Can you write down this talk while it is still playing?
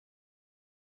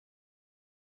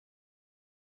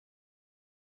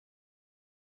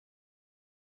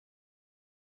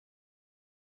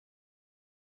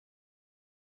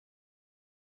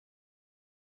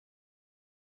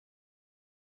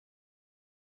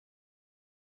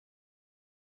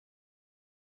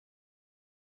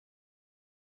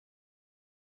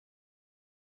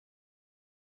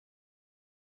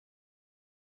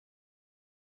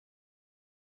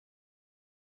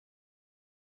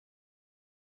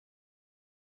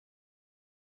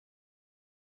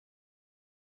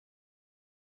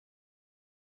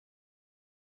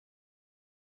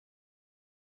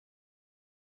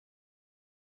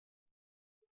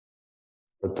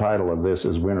The title of this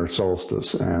is Winter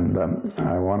Solstice, and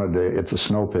I wanted to, it's a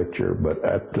snow picture, but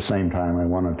at the same time I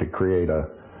wanted to create a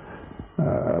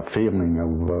feeling of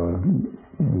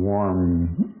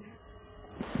warm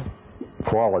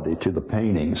quality to the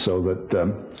painting, so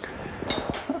that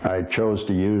I chose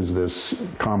to use this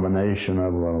combination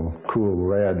of a cool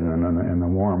red and a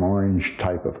warm orange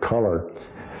type of color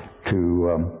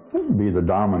to be the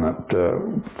dominant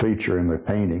feature in the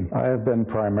painting. I have been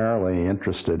primarily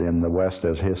interested in the West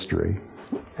as history,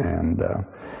 and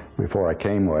before I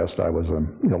came West I was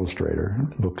an illustrator,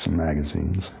 books and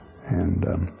magazines,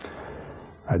 and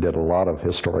I did a lot of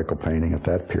historical painting at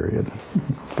that period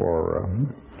for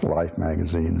Life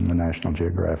magazine and the National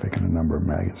Geographic and a number of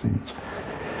magazines.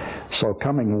 So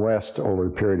coming West over a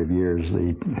period of years,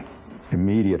 the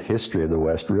immediate history of the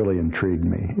West really intrigued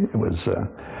me. It was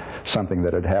something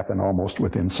that had happened almost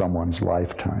within someone's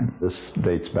lifetime. This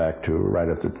dates back to right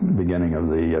at the beginning of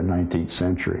the 19th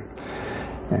century.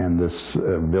 And this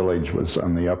village was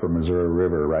on the upper Missouri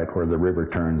River, right where the river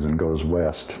turns and goes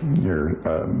west, near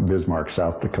Bismarck,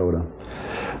 South Dakota.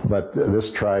 But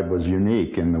this tribe was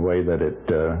unique in the way that it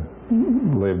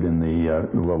lived in the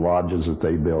lodges that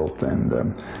they built,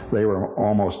 and they were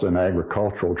almost an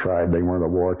agricultural tribe. They weren't a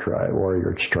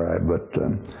warriors tribe, but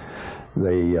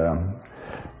they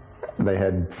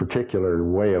had particular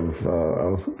way of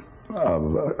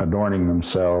adorning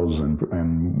themselves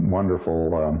and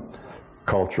wonderful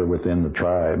culture within the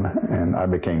tribe, and I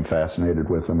became fascinated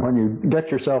with them. When you get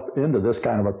yourself into this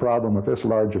kind of a problem with this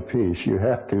large a piece, you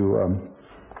have to,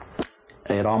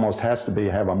 it almost has to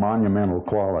have a monumental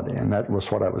quality, and that was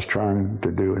what I was trying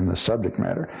to do in the subject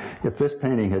matter. If this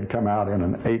painting had come out in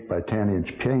an 8 by 10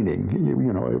 inch painting,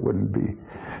 you know, it wouldn't be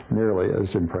nearly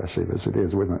as impressive as it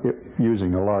is with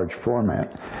using a large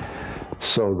format.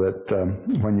 So that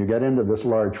when you get into this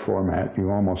large format,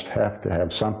 you almost have to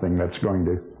have something that's going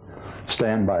to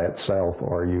stand by itself,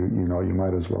 or you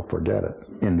might as well forget it.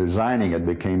 In designing it,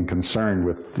 became concerned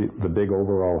with the big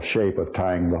overall shape of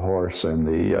tying the horse and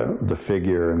the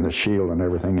figure and the shield and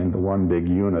everything into one big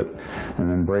unit, and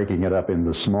then breaking it up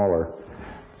into smaller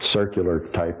circular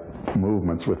type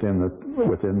movements within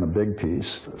the big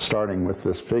piece. Starting with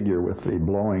this figure with the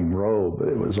blowing robe,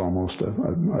 it was almost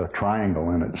a triangle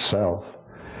in itself,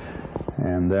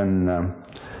 and then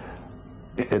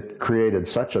it created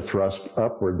such a thrust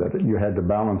upward that you had to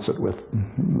balance it with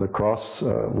the cross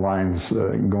lines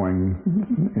going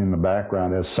in the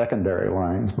background as secondary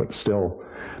lines, but still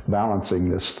balancing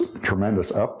this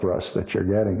tremendous upthrust that you're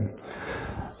getting.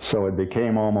 So it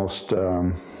became almost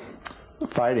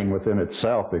fighting within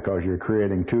itself, because you're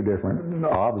creating two different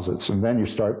opposites, and then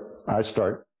I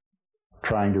start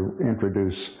trying to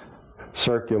introduce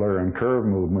circular and curve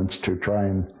movements to try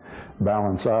and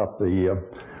balance out the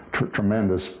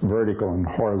tremendous vertical and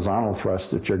horizontal thrust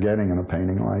that you're getting in a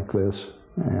painting like this.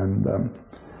 And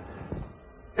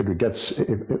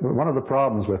one of the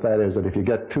problems with that is that if you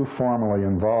get too formally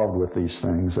involved with these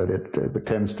things, that it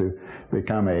tends to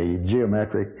become a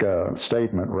geometric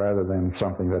statement rather than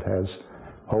something that has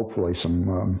hopefully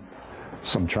some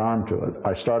charm to it.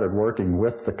 I started working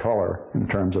with the color in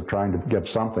terms of trying to give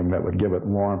something that would give it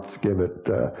warmth, give it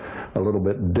a little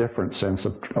bit different sense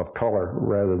of color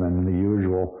rather than the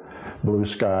usual blue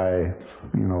sky,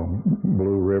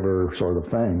 blue river sort of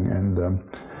thing. And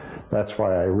that's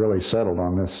why I really settled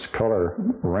on this color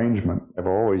arrangement. I've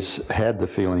always had the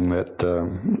feeling that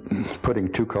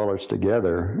putting two colors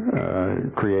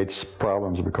together creates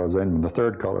problems, because then the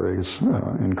third color is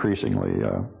increasingly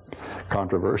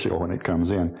controversial when it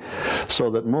comes in. So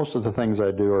that most of the things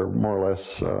I do are more or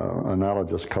less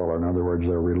analogous color. In other words,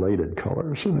 they're related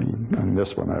colors. And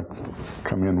this one I've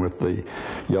come in with the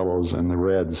yellows and the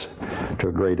reds to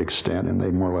a great extent, and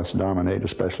they more or less dominate,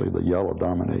 especially the yellow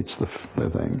dominates the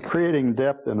thing. Creating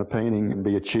depth in a painting can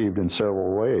be achieved in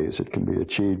several ways. It can be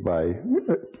achieved by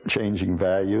changing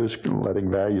values,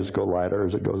 letting values go lighter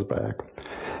as it goes back,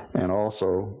 and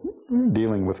also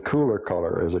dealing with cooler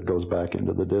color as it goes back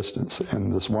into the distance.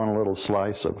 And this one little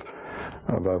slice of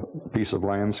a piece of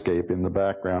landscape in the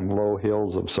background, low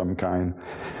hills of some kind,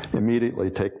 immediately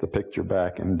take the picture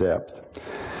back in depth.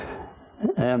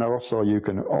 And also you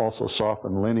can also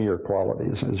soften linear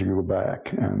qualities as you go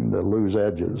back, and lose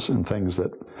edges and things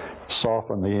that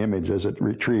soften the image as it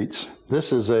retreats.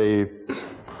 This is a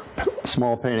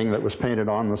small painting that was painted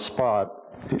on the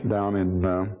spot down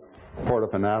in Puerto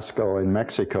Penasco in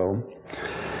Mexico,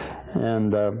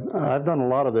 and I've done a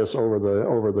lot of this over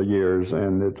the years,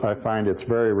 and I find it's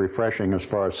very refreshing as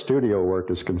far as studio work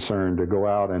is concerned to go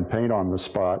out and paint on the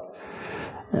spot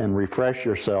and refresh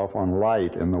yourself on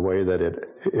light in the way that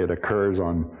it occurs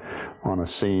on a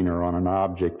scene or on an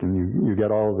object, and you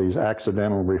get all of these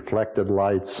accidental reflected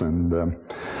lights and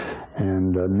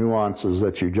nuances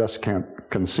that you just can't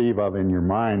conceive of in your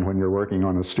mind when you're working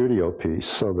on a studio piece,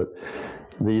 so that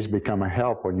these become a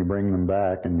help when you bring them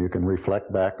back, and you can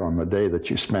reflect back on the day that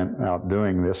you spent out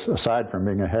doing this. Aside from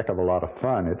being a heck of a lot of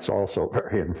fun, it's also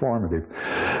very informative.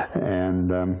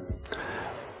 And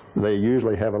they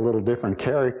usually have a little different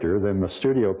character than the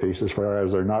studio pieces,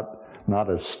 whereas they're not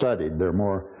as studied. They're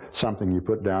more something you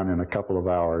put down in a couple of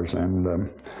hours,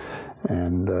 and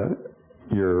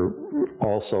you're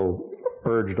also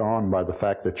urged on by the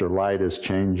fact that your light is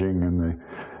changing, and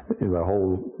the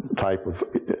whole type of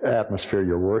atmosphere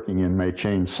you're working in may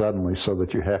change suddenly, so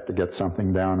that you have to get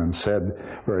something down and said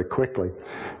very quickly,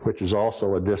 which is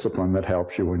also a discipline that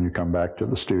helps you when you come back to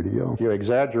the studio. You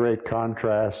exaggerate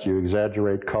contrast, you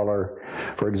exaggerate color.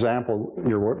 For example,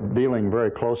 you're dealing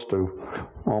very close to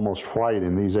almost white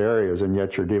in these areas, and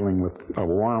yet you're dealing with a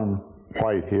warm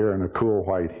white here and a cool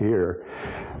white here,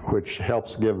 which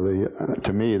helps give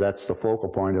to me, that's the focal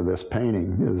point of this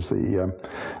painting, is the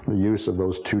use of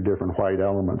those two different white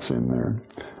elements in there.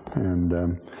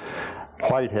 And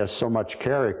white has so much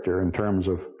character in terms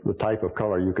of the type of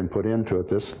color you can put into it.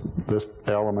 This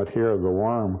element here, the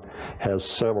worm, has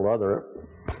several other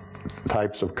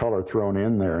types of color thrown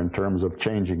in there in terms of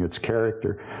changing its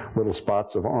character. Little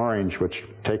spots of orange which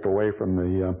take away from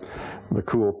the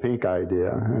cool pink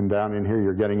idea, and down in here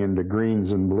you're getting into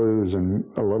greens and blues and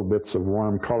a little bits of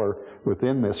warm color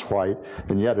within this white,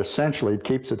 and yet essentially it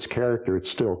keeps its character. It's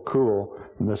still cool,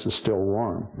 and this is still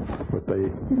warm, but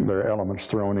there are elements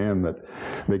thrown in that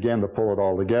begin to pull it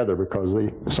all together, because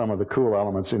some of the cool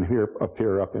elements in here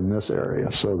appear up in this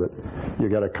area, so that you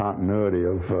get a continuity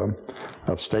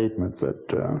of statement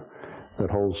that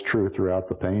holds true throughout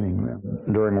the painting.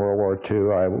 Then, during World War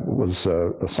II, I was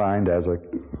assigned as a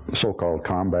so-called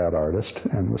combat artist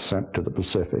and was sent to the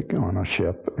Pacific on a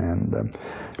ship, and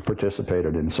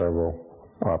participated in several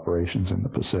operations in the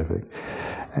Pacific.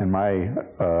 And my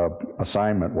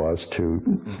assignment was to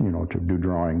do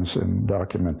drawings and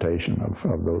documentation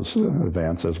of those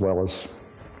events, as well as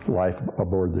life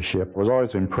aboard the ship. I was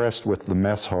always impressed with the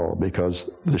mess hall, because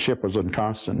the ship was in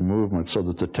constant movement, so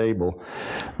that the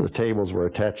tables were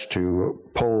attached to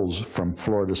poles from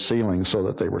floor to ceiling so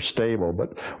that they were stable.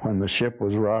 But when the ship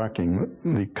was rocking,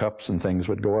 the cups and things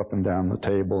would go up and down the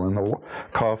table, and the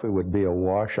coffee would be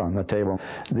awash on the table.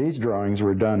 These drawings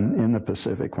were done in the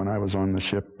Pacific when I was on the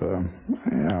ship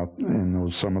out in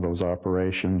some of those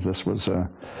operations. This was, I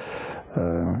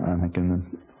think,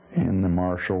 in the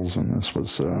Marshalls, and this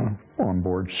was on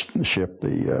board the ship.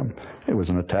 It was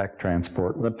an attack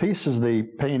transport. The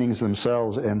paintings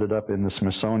themselves ended up in the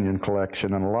Smithsonian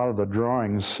collection, and a lot of the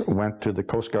drawings went to the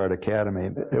Coast Guard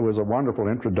Academy. It was a wonderful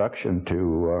introduction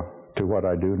to what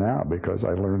I do now, because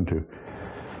I learned to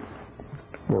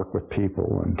work with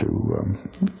people and to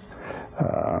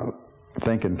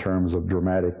think in terms of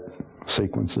dramatic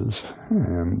sequences,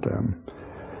 and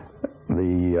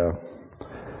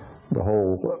the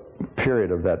whole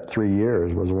period of that 3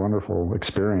 years was a wonderful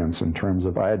experience in terms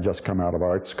of, I had just come out of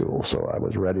art school, so I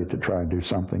was ready to try and do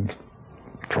something,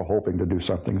 hoping to do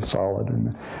something solid.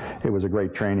 And it was a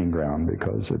great training ground,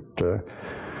 because you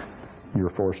were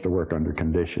forced to work under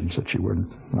conditions that you were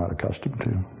not accustomed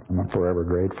to. I'm forever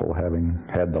grateful having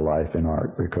had the life in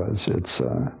art, because it's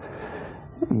a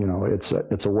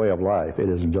way of life. It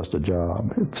isn't just a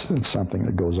job. It's something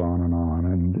that goes on.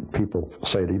 And people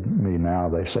say to me now,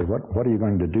 they say, what are you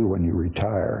going to do when you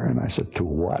retire? And I said, to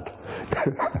what?